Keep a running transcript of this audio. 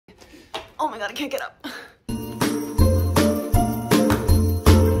Oh my god, I can't get up.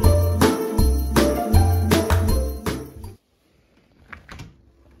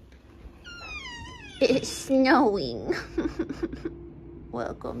 It's snowing.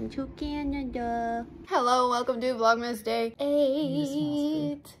 Welcome to Canada. Hello, welcome to Vlogmas Day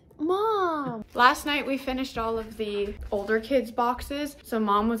 8. Mom! Last night we finished all of the older kids' boxes. So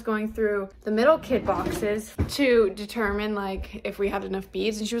Mom was going through the middle kid boxes to determine like if we had enough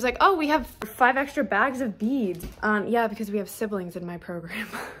beads. And she was like, oh, we have 5 extra bags of beads. Yeah, because we have siblings in my program.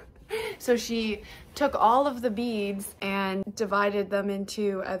 So she took all of the beads and divided them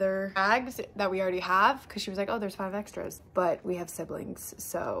into other bags that we already have, because she was like, oh, there's 5 extras, but we have siblings,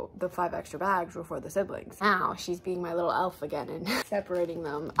 so the 5 extra bags were for the siblings. Now she's being my little elf again and separating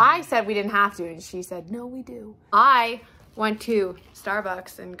them. I said we didn't have to, and she said, no, we do. I went to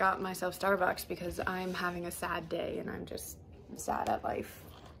Starbucks and got myself Starbucks because I'm having a sad day and I'm just sad at life,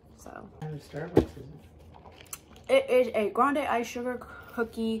 so. Starbucks, isn't it? It is a grande ice sugar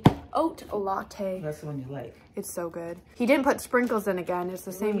cookie oat latte. That's the one you like. It's so good. He didn't put sprinkles in again. It's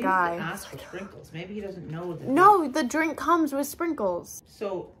the same guy. Ask for sprinkles. Maybe he doesn't know that. No, the drink comes with sprinkles.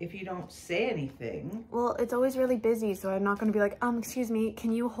 So if you don't say anything. Well, it's always really busy, so I'm not going to be like, excuse me,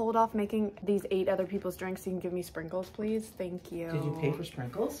 can you hold off making these 8 other people's drinks so you can give me sprinkles, please? Thank you. Did you pay for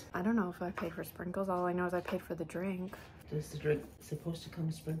sprinkles? I don't know if I paid for sprinkles. All I know is I paid for the drink. Is the drink supposed to come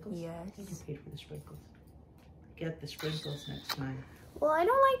with sprinkles? Yes. I think you paid for the sprinkles. Get the sprinkles next time. Well, I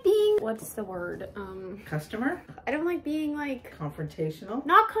don't like being, what's the word? Customer? I don't like being like... Confrontational?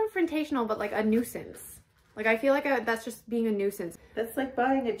 Not confrontational, but like a nuisance. Like, I feel like that's just being a nuisance. That's like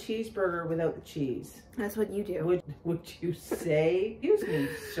buying a cheeseburger without the cheese. That's what you do. Would you say, excuse me,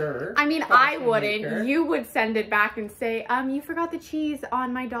 sir? I mean, I wouldn't. You would send it back and say, you forgot the cheese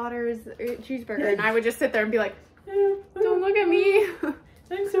on my daughter's cheeseburger. Yeah. And I would just sit there and be like, don't look at me.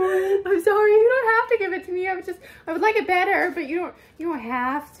 I'm sorry. I'm sorry. You don't have to give it to me. I would like it better, but you don't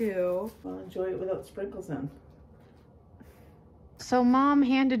have to. Well, enjoy it without sprinkles then. So Mom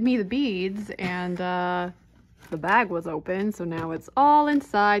handed me the beads and the bag was open, so now it's all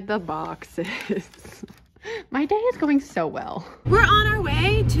inside the boxes. My day is going so well. We're on our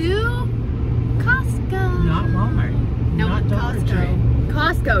way to Costco. Not Walmart. No, not Costco.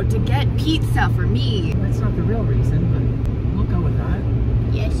 Costco to get pizza for me. That's not the real reason, but we'll go with that.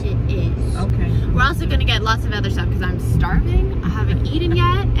 Yes, it is. Okay. We're also gonna get lots of other stuff because I'm starving. I haven't eaten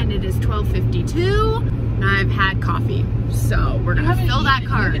yet, and it is 12:52, and I've had coffee. So we're gonna fill that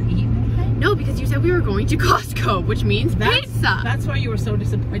cart. You haven't eaten anything? No, because you said we were going to Costco, which means pizza. That's why you were so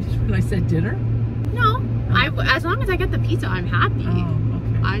disappointed when I said dinner? No, as long as I get the pizza, I'm happy. Oh,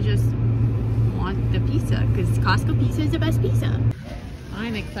 okay. I just want the pizza because Costco pizza is the best pizza.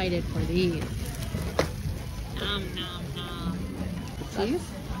 I'm excited for these. Nom, nom, nom. Cheese?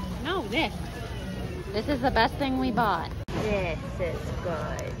 No, this. This is the best thing we bought. This is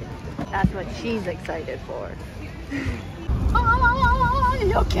good. That's what she's excited for. Oh,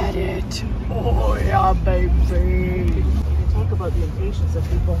 look at it. Oh, yeah, baby. Talk about the impatience of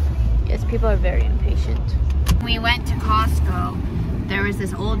people. Yes, people are very impatient. We went to Costco. There was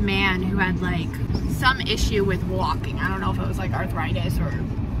this old man who had like some issue with walking. I don't know if it was like arthritis or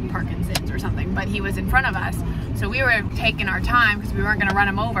Parkinson's or something, but he was in front of us. So we were taking our time because we weren't going to run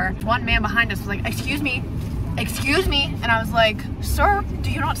him over. One man behind us was like, excuse me. And I was like, sir,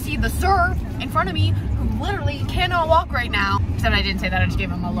 do you not see the sir in front of me who literally cannot walk right now? Except I didn't say that, I just gave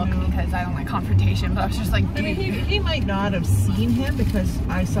him a look because I don't like confrontation, but I was just like, I mean, he might not have seen him because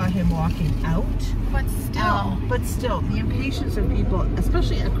I saw him walking out. But still, the impatience of people,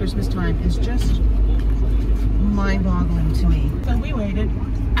 especially at Christmas time, is just mind-boggling to me. So we waited.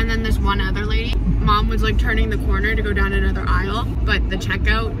 And then this one other lady, Mom was like turning the corner to go down another aisle, but the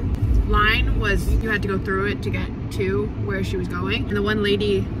checkout line was, you had to go through it to get to where she was going. And the one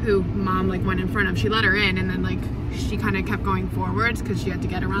lady who Mom like went in front of, she let her in, and then like she kind of kept going forwards because she had to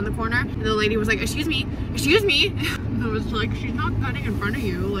get around the corner. And the lady was like, excuse me. And I was like, she's not cutting in front of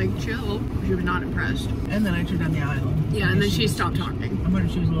you, like chill. She was not impressed. And then I turned down the aisle. Yeah, and then she stopped talking. I wonder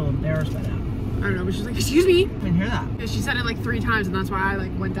if she was a little embarrassed by that. I don't know, but she's like, excuse me. I didn't hear that. Yeah, she said it like 3 times, and that's why I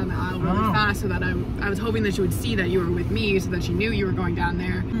like went down the aisle really fast, so that I was hoping that she would see that you were with me, so that she knew you were going down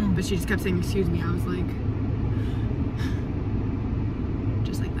there. But she just kept saying, excuse me. I was like,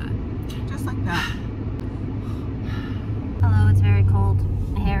 just like that. Just like that. Hello, it's very cold.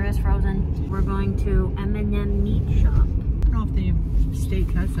 My hair is frozen. We're going to M&M Meat Shop. I don't know if the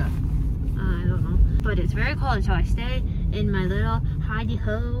state has that. I don't know. But it's very cold, so I stay in my little hidey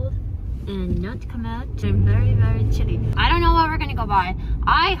hole and not come out. I'm very, very chilly. I don't know what we're gonna go buy.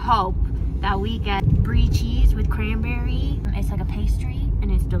 I hope that we get brie cheese with cranberry. It's like a pastry,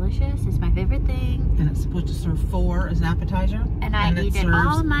 and it's delicious. It's my favorite thing. And it's supposed to serve 4 as an appetizer. And I eat it serves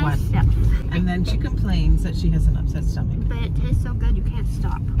all myself. 1. And then she complains that she has an upset stomach. But it tastes so good, you can't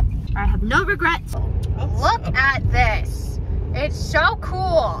stop. I have no regrets. Look at this. It's so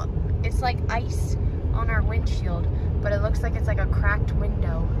cool. It's like ice on our windshield, but it looks like it's like a cracked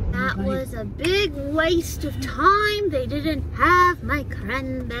window. That was a big waste of time. They didn't have my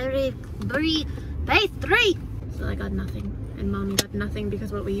cranberry brie pastry. So I got nothing, and Mommy got nothing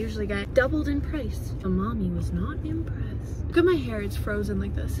because what we usually get doubled in price. So Mommy was not impressed. Look at my hair, it's frozen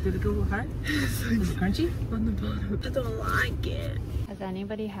like this. Did it go hard? Is it crunchy? On the bottom. I don't like it. Has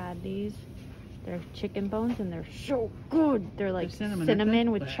anybody had these? They're chicken bones and they're so good. They're like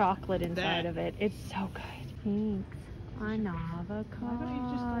cinnamon with chocolate inside of it. It's so good. Thanks. An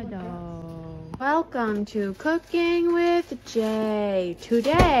avocado. Welcome to Cooking with Jay.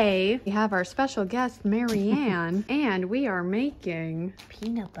 Today we have our special guest Marianne and we are making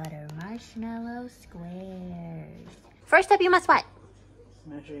peanut butter marshmallow squares. First up, you must what?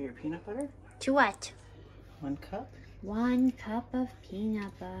 Measure your peanut butter. To what? 1 cup. 1 cup of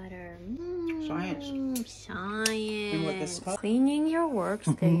peanut butter. Science. Science. And what this cup? Cleaning your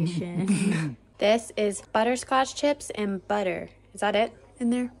workstation. This is butterscotch chips and butter. Is that it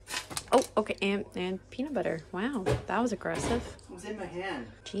in there? Oh, okay, and peanut butter. Wow, that was aggressive. It was in my hand.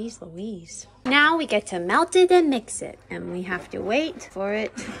 Jeez Louise. Now we get to melt it and mix it. And we have to wait for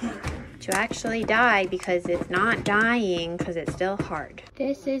it to actually die because it's not dying because it's still hard.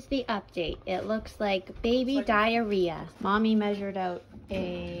 This is the update. It looks like baby diarrhea. Mommy measured out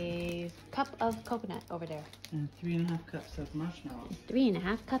a cup of coconut over there. And 3.5 cups of marshmallows.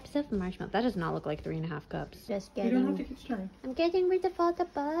 3.5 cups of marshmallow. That does not look like 3.5 cups. Just getting. You don't have to keep stirring. I'm getting rid of all the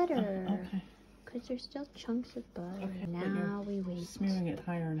butter. Okay. Because there's still chunks of butter. Okay. Now we wait. Smearing it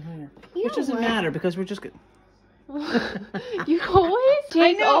higher and higher. Which doesn't matter because we're just good. You always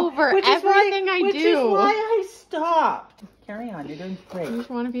take over everything I do. Which is why I stopped. Carry on, you're doing great. I just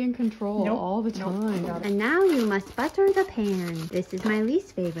want to be in control all the time. Nope. And now you must butter the pan. This is my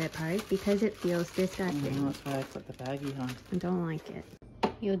least favorite part because it feels disgusting. That's why I put the baggie on. I don't like it.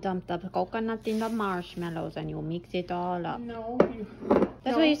 You dump the coconut in the marshmallows and you mix it all up. No,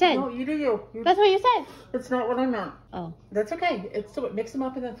 That's what you said. No, you do you. That's what you said. That's not what I meant. Oh. That's okay. It's so mix them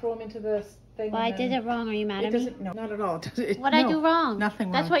up and then throw them into the thing. Well, I did it wrong. Are you mad at me? No, not at all. What'd I do wrong? Nothing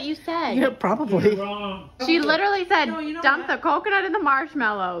wrong. That's what you said. Yeah, probably. Wrong. She literally said, know dump what? the coconut in the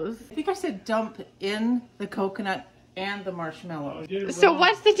marshmallows. I think I said dump in the coconut and the marshmallows. So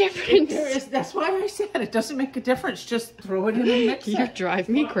what's the difference? That's why I said it doesn't make a difference. Just throw it in and mix You it. drive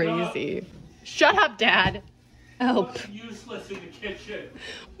me crazy. Shut up, Dad. Help. Useless in the kitchen.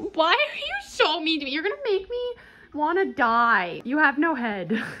 Why are you so mean to me? You're gonna make me want to die. You have no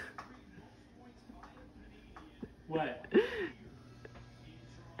head. What?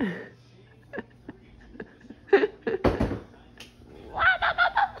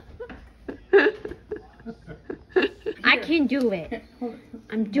 I can do it.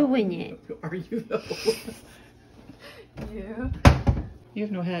 I'm doing it. Are you though? Yeah. You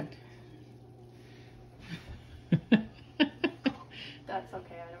have no head. That's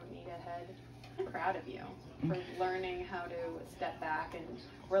okay. I don't need a head. I'm proud of you for learning how to step back and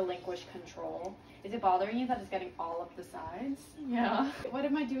relinquish control. Is it bothering you that it's getting all up the sides? Yeah. What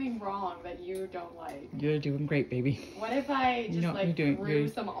am I doing wrong that you don't like? You're doing great, baby. What if I just No, like you're doing threw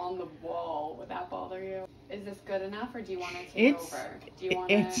good. some on the wall? Would that bother you? Is this good enough or do you want it to go over? Do you want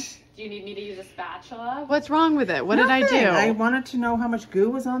to? Do you need me to use a spatula? What's wrong with it? What did I do? I wanted to know how much goo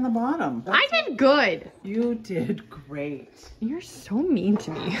was on the bottom. I did good. You did great. You're so mean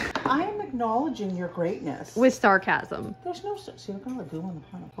to me. I am acknowledging your greatness. With sarcasm. There's no such. See, look at all the goo on the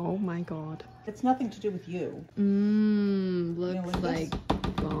bottom. Oh my god. It's nothing to do with you. Looks like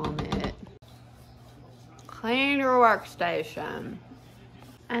vomit. Clean your workstation.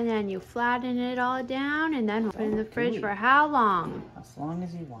 And then you flatten it all down and then put it in the fridge for how long? As long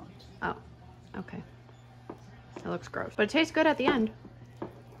as you want. Oh, okay. That looks gross. But it tastes good at the end. It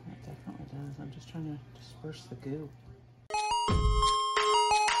definitely does. I'm just trying to disperse the goo.